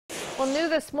Well, new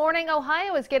this morning,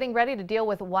 Ohio is getting ready to deal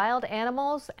with wild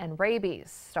animals and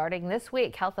rabies. Starting this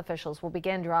week, health officials will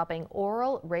begin dropping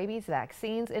oral rabies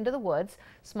vaccines into the woods,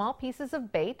 small pieces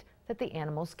of bait that the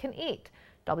animals can eat.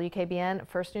 WKBN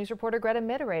First News reporter Greta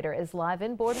Mitterator is live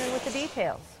in Boardman with the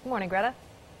details. Good morning, Greta.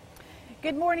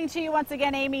 Good morning to you once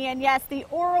again, Amy. And yes, the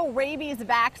oral rabies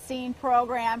vaccine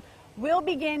program will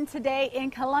begin today in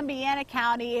Columbiana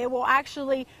County. It will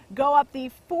actually go up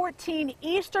the 14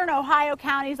 eastern Ohio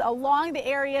counties along the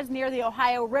areas near the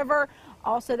Ohio River,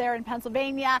 also there in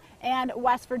Pennsylvania and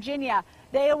West Virginia.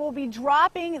 They will be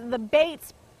dropping the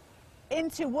baits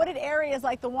into wooded areas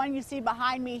like the one you see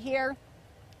behind me here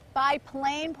by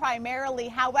plane primarily.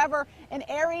 However, in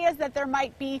areas that there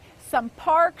might be some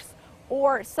parks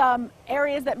or some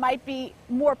areas that might be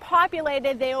more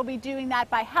populated, they will be doing that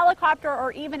by helicopter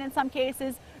or even in some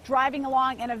cases driving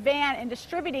along in a van and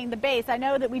distributing the baits. I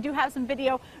know that we do have some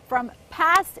video from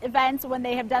past events when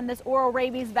they have done this oral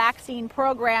rabies vaccine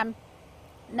program.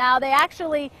 Now, they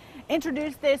actually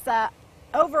introduced this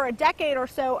over a decade or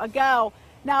so ago.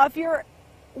 Now, if you're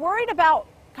worried about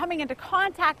coming into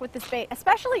contact with this bait,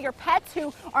 especially your pets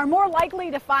who are more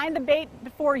likely to find the bait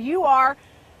before you are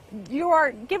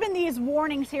given these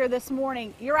warnings here this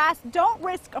morning. You're asked, don't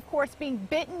risk, of course, being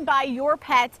bitten by your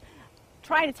pet,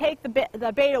 trying to take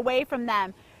the bait away from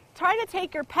them. Try to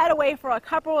take your pet away for a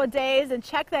couple of days and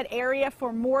check that area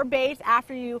for more baits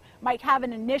after you might have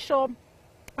an initial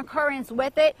occurrence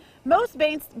with it. Most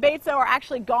baits though are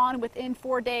actually gone within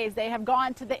 4 days. They have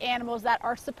gone to the animals that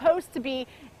are supposed to be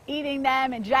eating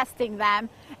them, ingesting them.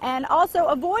 And also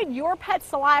avoid your pet's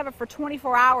saliva for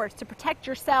 24 hours to protect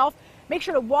yourself. Make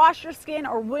sure to wash your skin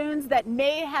or wounds that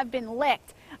may have been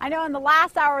licked. I know in the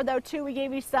last hour though too, we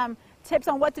gave you some tips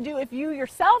on what to do if you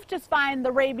yourself just find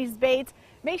the rabies bait.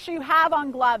 Make sure you have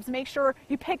on gloves. Make sure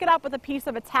you pick it up with a piece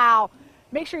of a towel.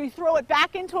 Make sure you throw it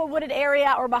back into a wooded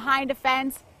area or behind a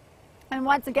fence. And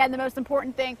once again, the most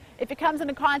important thing, if it comes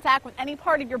into contact with any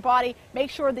part of your body, make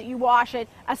sure that you wash it,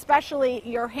 especially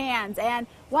your hands. And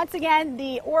once again,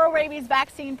 the oral rabies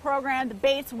vaccine program, the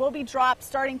baits will be dropped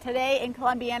starting today in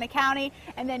Columbiana County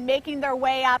and then making their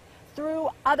way up through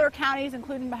other counties,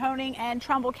 including Mahoning and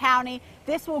Trumbull County.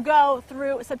 This will go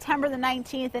through September the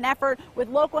 19th, an effort with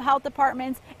local health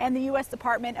departments and the U.S.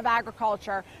 Department of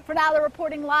Agriculture. For now, they're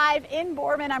reporting live in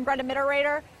Boardman. I'm Greta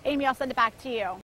Mitterator. Amy, I'll send it back to you.